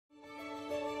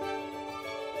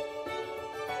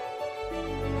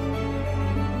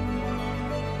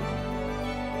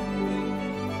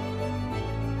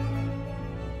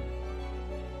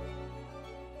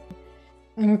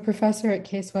I'm a professor at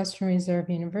Case Western Reserve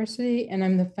University, and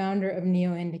I'm the founder of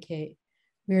NeoIndicate.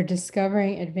 We are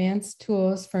discovering advanced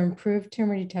tools for improved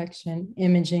tumor detection,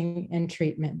 imaging, and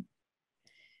treatment.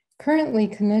 Currently,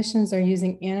 clinicians are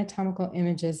using anatomical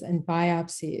images and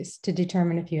biopsies to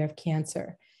determine if you have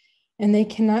cancer, and they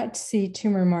cannot see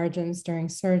tumor margins during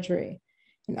surgery.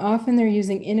 And often they're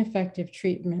using ineffective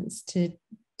treatments to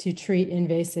treat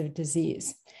invasive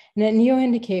disease. And at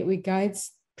NeoIndicate, we guide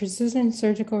precision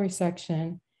surgical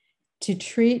resection to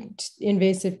treat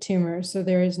invasive tumors so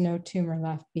there is no tumor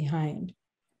left behind.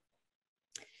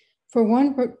 For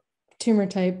one tumor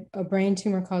type, a brain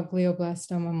tumor called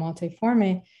glioblastoma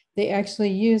multiforme, they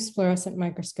actually use fluorescent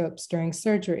microscopes during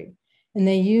surgery. And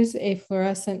they use a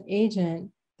fluorescent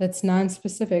agent that's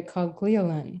nonspecific called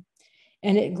gliolin,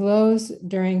 and it glows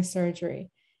during surgery.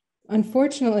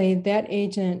 Unfortunately, that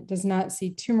agent does not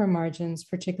see tumor margins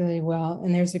particularly well,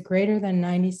 and there's a greater than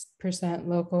 90%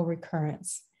 local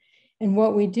recurrence. And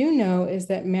what we do know is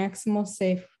that maximal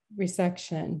safe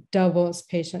resection doubles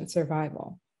patient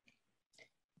survival.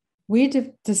 We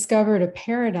discovered a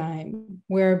paradigm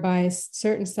whereby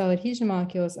certain cell adhesion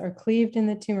molecules are cleaved in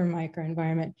the tumor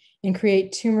microenvironment and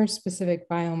create tumor-specific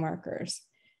biomarkers.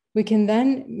 We can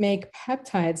then make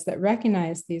peptides that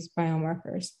recognize these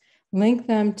biomarkers, link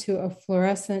them to a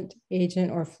fluorescent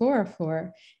agent or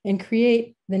fluorophore, and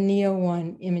create the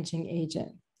Neo1 imaging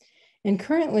agent. And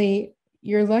currently,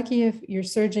 you're lucky if your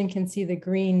surgeon can see the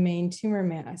green main tumor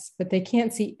mass, but they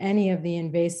can't see any of the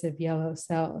invasive yellow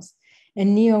cells.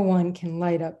 And Neo1 can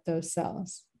light up those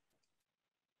cells.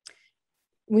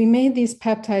 We made these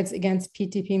peptides against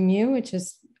PTP-mu, which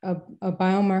is a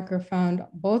biomarker found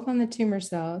both on the tumor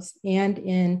cells and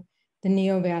in the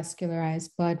neovascularized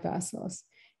blood vessels.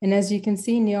 And as you can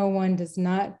see, Neo1 does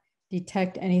not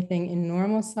detect anything in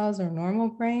normal cells or normal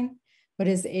brain, but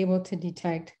is able to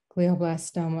detect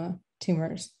glioblastoma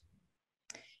tumors.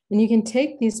 And you can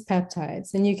take these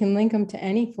peptides and you can link them to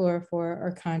any fluorophore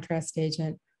or contrast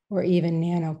agent or even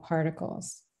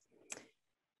nanoparticles.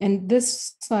 And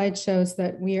this slide shows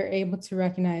that we are able to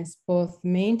recognize both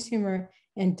main tumor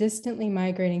and distantly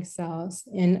migrating cells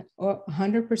in 100%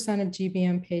 of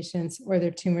GBM patients or their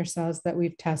tumor cells that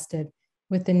we've tested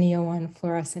with the Neo1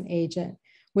 fluorescent agent,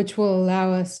 which will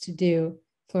allow us to do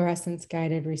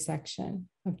fluorescence-guided resection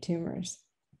of tumors.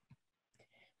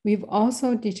 We've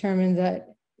also determined that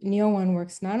Neo1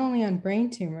 works not only on brain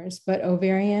tumors, but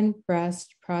ovarian,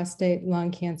 breast, prostate,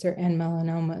 lung cancer, and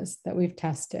melanomas that we've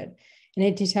tested. And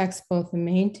it detects both the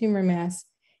main tumor mass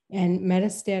and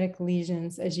metastatic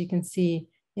lesions, as you can see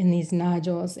in these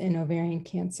nodules in ovarian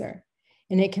cancer.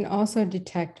 And it can also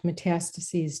detect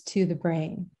metastases to the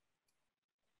brain.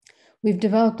 We've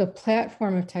developed a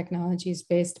platform of technologies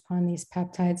based upon these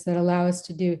peptides that allow us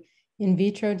to do in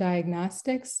vitro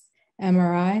diagnostics,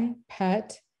 MRI,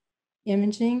 PET,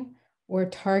 imaging, or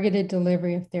targeted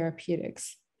delivery of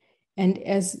therapeutics. And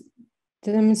as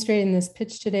demonstrated in this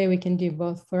pitch today, we can do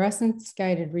both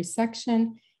fluorescence-guided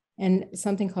resection and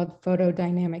something called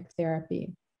photodynamic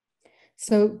therapy.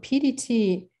 So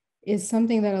PDT is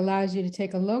something that allows you to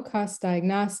take a low-cost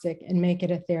diagnostic and make it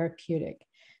a therapeutic.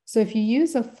 So if you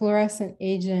use a fluorescent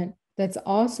agent that's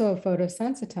also a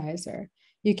photosensitizer,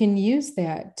 you can use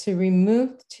that to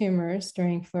remove tumors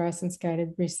during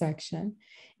fluorescence-guided resection.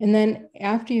 And then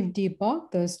after you've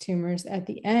debulked those tumors, at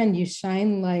the end, you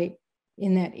shine light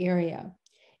in that area.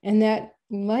 And that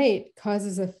light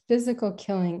causes a physical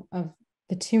killing of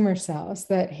the tumor cells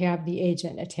that have the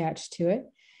agent attached to it.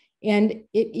 And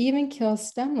it even kills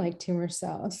stem-like tumor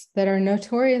cells that are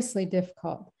notoriously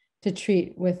difficult to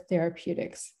treat with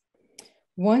therapeutics.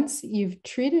 Once you've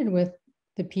treated with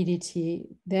the PDT,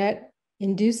 that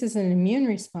induces an immune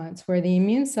response where the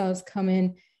immune cells come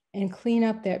in and clean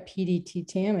up that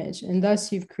PDT damage, and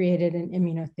thus you've created an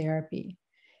immunotherapy.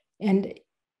 And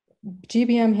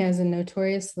GBM has a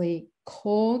notoriously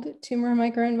cold tumor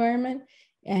microenvironment,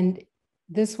 and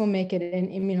this will make it an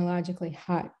immunologically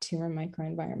hot tumor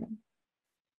microenvironment.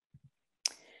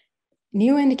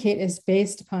 NeoIndicate is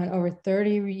based upon over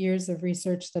 30 years of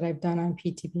research that I've done on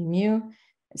PTP-mu,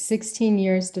 16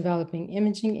 years developing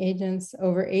imaging agents,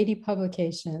 over 80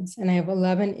 publications, and I have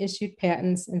 11 issued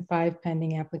patents and 5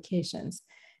 pending applications.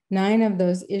 9 of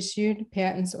those issued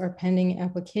patents or pending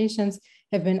applications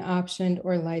have been optioned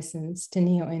or licensed to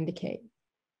NeoIndicate.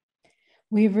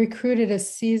 We've recruited a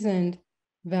seasoned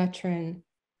veteran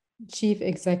chief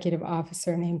executive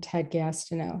officer named Ted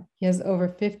Gastineau. He has over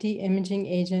 50 imaging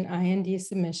agent IND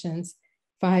submissions,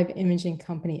 5 imaging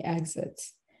company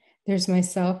exits. There's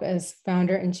myself as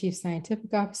founder and chief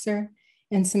scientific officer,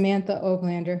 and Samantha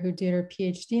Oblander, who did her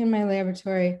PhD in my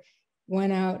laboratory,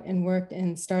 went out and worked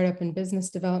in startup and business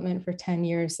development for 10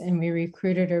 years, and we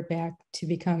recruited her back to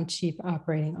become Chief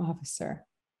Operating Officer.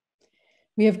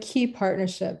 We have key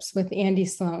partnerships with Andy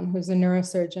Sloan, who's a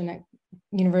neurosurgeon at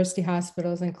University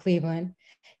Hospitals in Cleveland.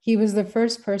 He was the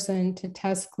first person to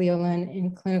test gliolin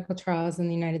in clinical trials in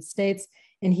the United States,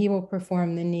 and he will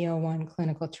perform the NEO-1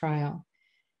 clinical trial.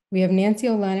 We have Nancy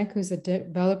Olenek, who's a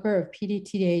developer of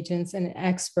PDT agents and an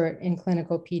expert in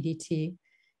clinical PDT.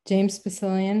 James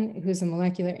Basilian, who's a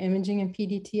molecular imaging and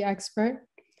PDT expert.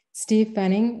 Steve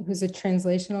Fenning, who's a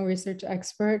translational research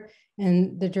expert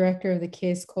and the director of the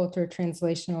Case Coulter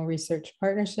Translational Research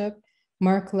Partnership.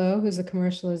 Mark Lowe, who's a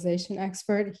commercialization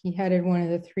expert. He headed one of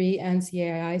the 3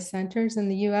 NCAI centers in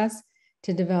the US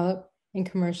to develop and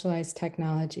commercialize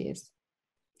technologies.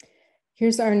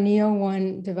 Here's our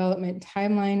NEO-1 development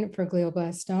timeline for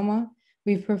glioblastoma.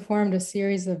 We've performed a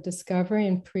series of discovery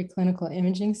and preclinical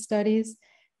imaging studies.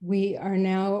 We are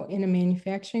now in a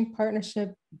manufacturing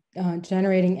partnership,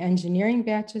 generating engineering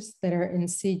batches that are in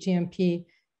cGMP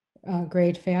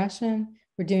grade fashion.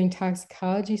 We're doing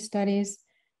toxicology studies.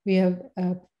 We have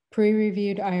a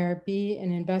pre-reviewed IRB,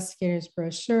 an investigator's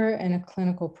brochure, and a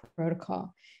clinical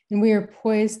protocol. And we are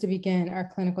poised to begin our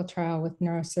clinical trial with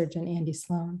neurosurgeon Andy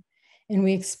Sloan. And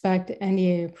we expect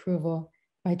NDA approval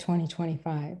by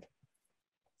 2025.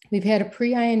 We've had a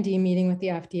pre-IND meeting with the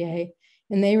FDA,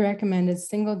 and they recommended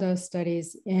single-dose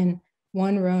studies in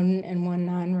 1 rodent and 1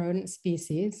 non-rodent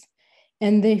species.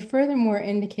 And they furthermore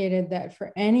indicated that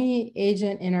for any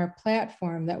agent in our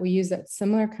platform that we use at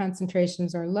similar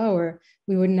concentrations or lower,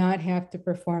 we would not have to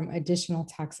perform additional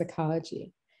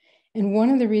toxicology. And one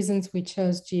of the reasons we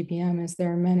chose GBM is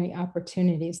there are many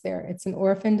opportunities there. It's an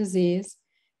orphan disease.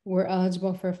 We're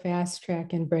eligible for fast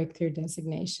track and breakthrough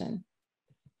designation.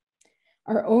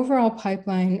 Our overall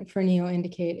pipeline for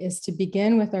NeoIndicate is to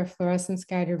begin with our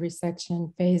fluorescence-guided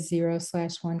resection phase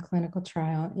 0/1 clinical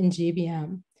trial in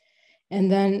GBM,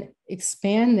 and then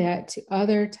expand that to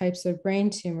other types of brain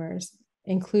tumors,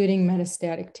 including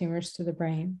metastatic tumors to the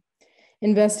brain.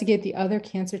 Investigate the other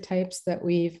cancer types that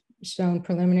we've shown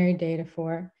preliminary data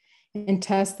for, and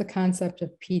test the concept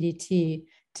of PDT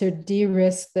to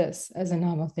de-risk this as a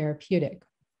novel therapeutic.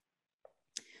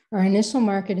 Our initial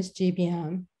market is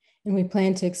GBM, and we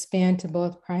plan to expand to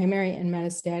both primary and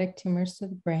metastatic tumors to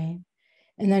the brain,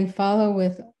 and then follow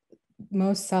with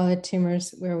most solid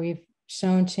tumors where we've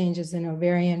shown changes in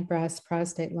ovarian, breast,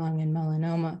 prostate, lung, and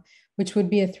melanoma, which would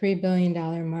be a $3 billion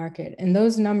market. And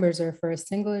those numbers are for a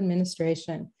single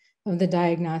administration of the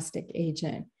diagnostic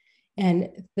agent,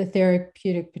 and the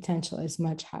therapeutic potential is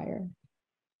much higher.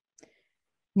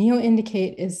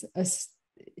 NeoIndicate is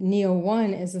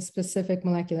NEO-1 is a specific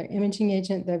molecular imaging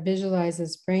agent that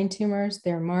visualizes brain tumors,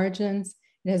 their margins.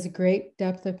 It has a great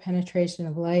depth of penetration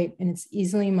of light, and it's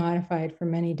easily modified for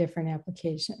many different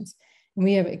applications. And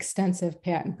we have extensive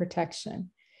patent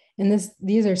protection. And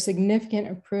these are significant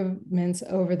improvements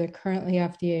over the currently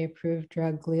FDA-approved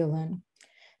drug gliolin.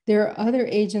 There are other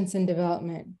agents in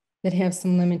development that have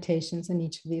some limitations in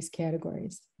each of these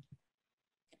categories.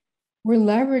 We're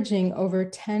leveraging over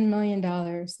 $10 million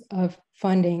of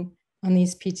funding on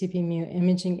these PTP-mu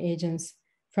imaging agents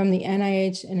from the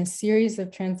NIH in a series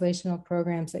of translational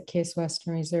programs at Case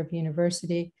Western Reserve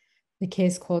University, the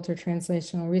Case Coulter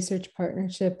Translational Research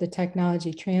Partnership, the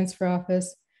Technology Transfer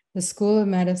Office, the School of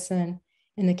Medicine,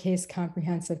 and the Case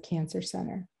Comprehensive Cancer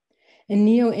Center. And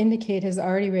NeoIndicate has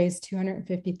already raised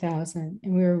 $250,000,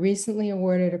 and we were recently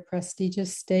awarded a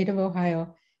prestigious State of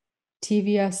Ohio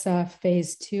TVSF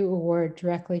Phase 2 award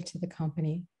directly to the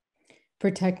company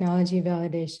for technology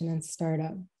validation and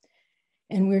startup.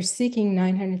 And we're seeking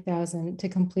 $900,000 to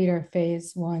complete our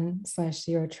Phase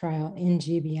 1/0 trial in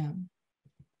GBM.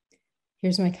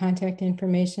 Here's my contact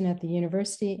information at the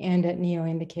university and at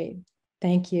NeoIndicate.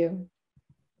 Thank you.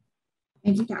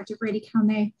 Thank you, Dr. Brady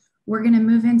Kalnay. We're going to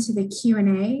move into the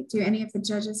Q&A. Do any of the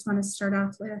judges want to start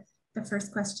off with the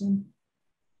first question?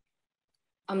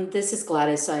 This is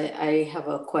Gladys. I have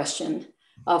a question.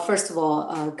 First of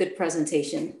all, good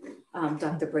presentation,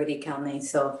 Dr. Brady Kalnay.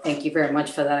 So thank you very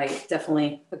much for that. I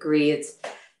definitely agree.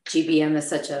 GBM is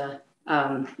such a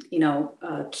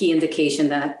key indication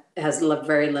that has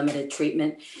very limited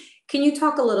treatment. Can you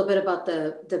talk a little bit about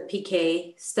the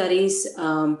PK studies?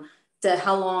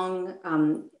 How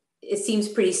long? It seems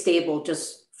pretty stable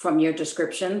just from your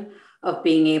description of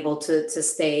being able to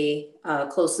stay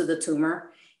close to the tumor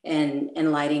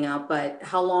and lighting up, but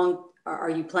how long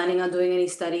are you planning on doing any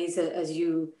studies as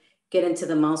you get into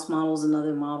the mouse models and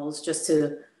other models, just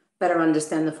to better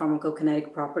understand the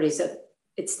pharmacokinetic properties that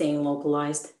it's staying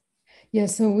localized? Yeah,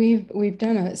 so we've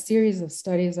done a series of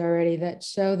studies already that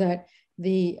show that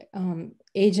the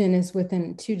agent is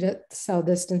within 2 cell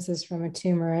distances from a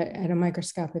tumor at a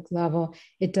microscopic level,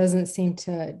 it doesn't seem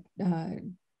to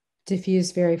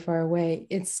diffuse very far away.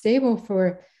 It's stable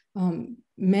for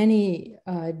many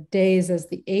days as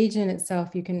the agent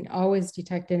itself. You can always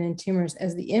detect it in tumors.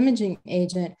 As the imaging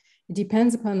agent, it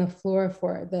depends upon the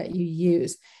fluorophore that you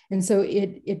use. And so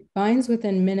it binds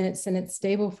within minutes, and it's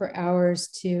stable for hours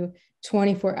to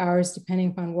 24 hours, depending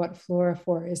upon what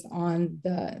fluorophore is on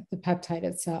the peptide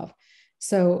itself.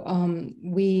 So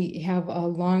we have a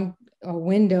long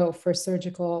window for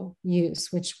surgical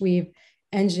use, which we've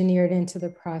engineered into the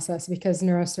process because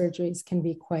neurosurgeries can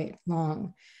be quite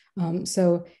long.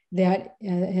 So that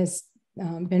has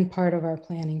been part of our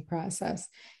planning process.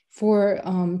 For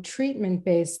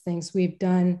treatment-based things, we've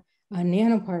done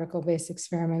nanoparticle-based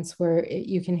experiments where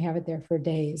you can have it there for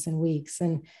days and weeks.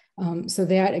 And so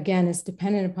that, again, is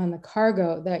dependent upon the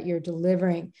cargo that you're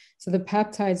delivering. So the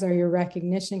peptides are your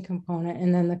recognition component,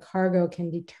 and then the cargo can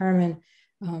determine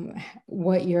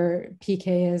what your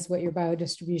PK is, what your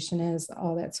biodistribution is,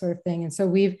 all that sort of thing. And so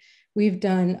we've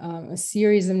done a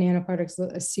series of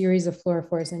nanoparticles, a series of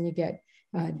fluorophores, and you get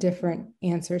different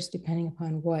answers depending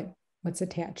upon what's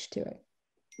attached to it.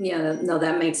 Yeah, no,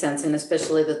 that makes sense. And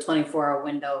especially the 24-hour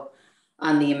window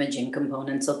on the imaging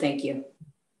component. So thank you.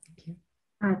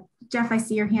 Jeff, I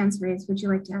see your hands raised. Would you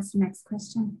like to ask the next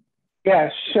question? Yeah,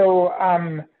 so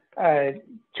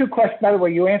 2 questions. By the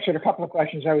way, you answered a couple of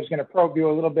questions. I was going to probe you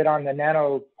a little bit on the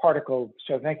nanoparticle,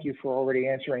 so thank you for already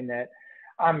answering that.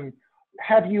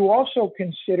 Have you also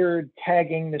considered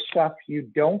tagging the stuff you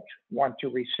don't want to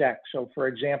resect? So for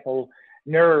example,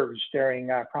 nerves during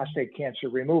prostate cancer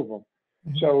removal.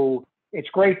 Mm-hmm. So it's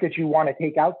great that you want to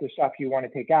take out the stuff you want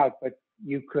to take out, but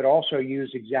you could also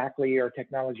use exactly your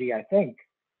technology, I think,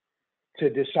 to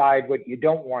decide what you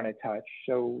don't want to touch.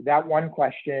 So that one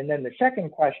question. And then the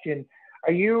second question,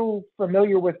 are you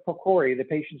familiar with PCORI, the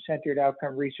Patient-Centered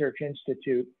Outcome Research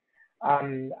Institute?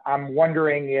 I'm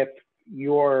wondering if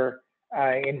your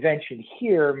invention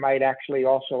here might actually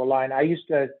also align. I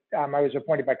was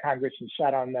appointed by Congress and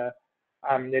sat on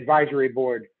the advisory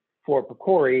board for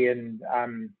PCORI,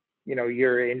 and you know,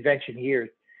 your invention here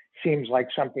seems like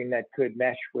something that could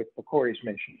mesh with PCORI's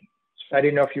mission. So I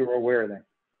didn't know if you were aware of that.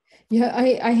 Yeah,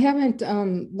 I haven't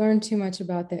learned too much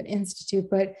about that institute,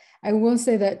 but I will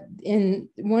say that in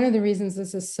one of the reasons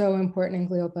this is so important in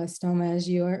glioblastoma, as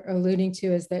you are alluding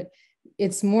to, is that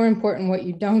it's more important what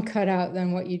you don't cut out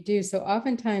than what you do. So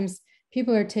oftentimes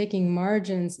people are taking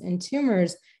margins in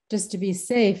tumors just to be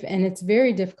safe, and it's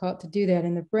very difficult to do that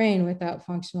in the brain without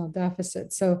functional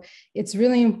deficits. So it's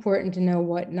really important to know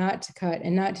what not to cut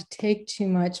and not to take too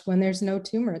much when there's no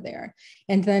tumor there,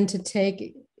 and then to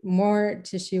take more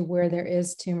tissue where there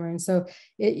is tumor. And so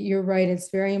you're right, it's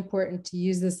very important to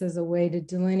use this as a way to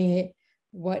delineate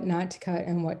what not to cut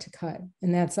and what to cut.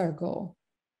 And that's our goal.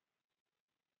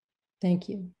 Thank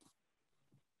you.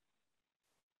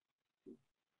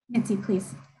 Nancy,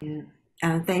 please. Yeah.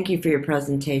 Thank you for your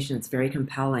presentation. It's very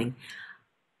compelling.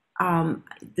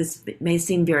 This may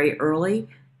seem very early,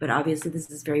 but obviously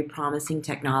this is very promising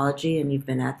technology and you've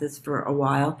been at this for a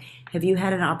while. Have you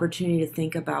had an opportunity to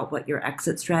think about what your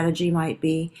exit strategy might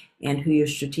be and who your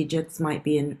strategics might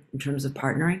be in terms of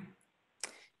partnering?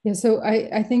 Yeah, so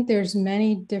I think there's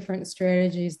many different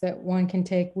strategies that one can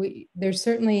take. There's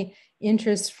certainly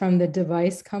interest from the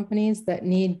device companies that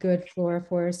need good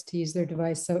fluorophores to use their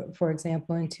device. So for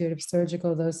example, Intuitive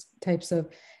Surgical, those types of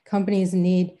companies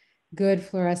need good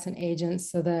fluorescent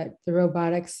agents so that the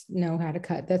robotics know how to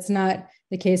cut. That's not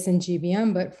the case in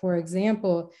GBM, but for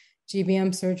example,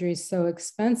 GBM surgery is so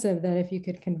expensive that if you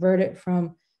could convert it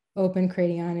from open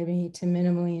craniotomy to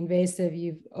minimally invasive,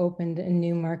 you've opened a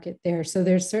new market there. So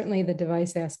there's certainly the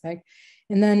device aspect.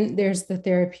 And then there's the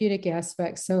therapeutic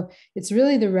aspect. So it's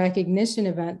really the recognition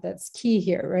event that's key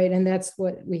here, right? And that's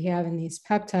what we have in these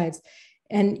peptides.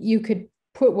 And you could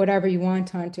put whatever you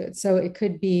want onto it. So it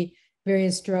could be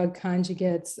various drug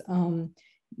conjugates,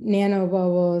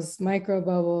 nanobubbles,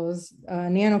 microbubbles,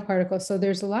 nanoparticles. So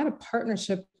there's a lot of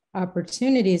partnership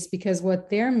opportunities because what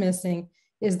they're missing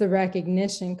is the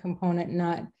recognition component,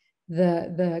 not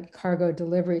the cargo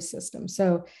delivery system.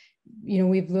 So, you know,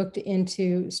 we've looked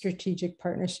into strategic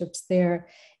partnerships there.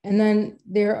 And then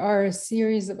there are a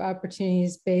series of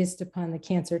opportunities based upon the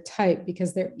cancer type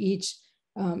because they're each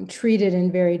treated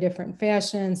in very different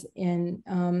fashions in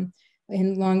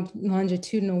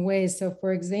longitudinal ways. So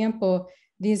for example,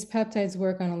 these peptides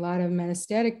work on a lot of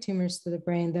metastatic tumors to the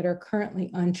brain that are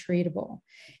currently untreatable.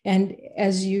 And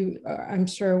as you are, I'm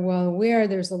sure, well aware,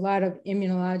 there's a lot of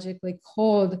immunologically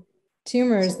cold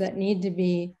tumors that need to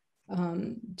be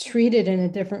treated in a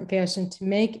different fashion to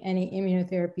make any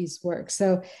immunotherapies work.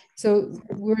 So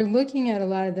we're looking at a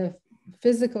lot of the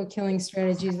physical killing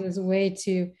strategies as a way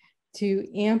to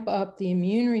amp up the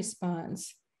immune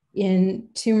response in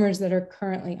tumors that are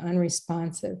currently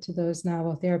unresponsive to those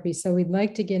novel therapies. So we'd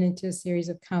like to get into a series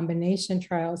of combination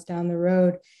trials down the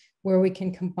road where we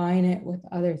can combine it with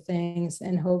other things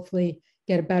and hopefully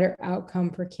get a better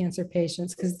outcome for cancer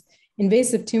patients, because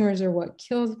invasive tumors are what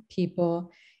kill people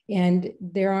and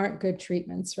there aren't good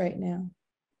treatments right now.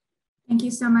 Thank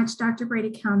you so much, Dr. Brady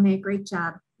Kalnay. Great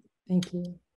job. Thank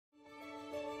you.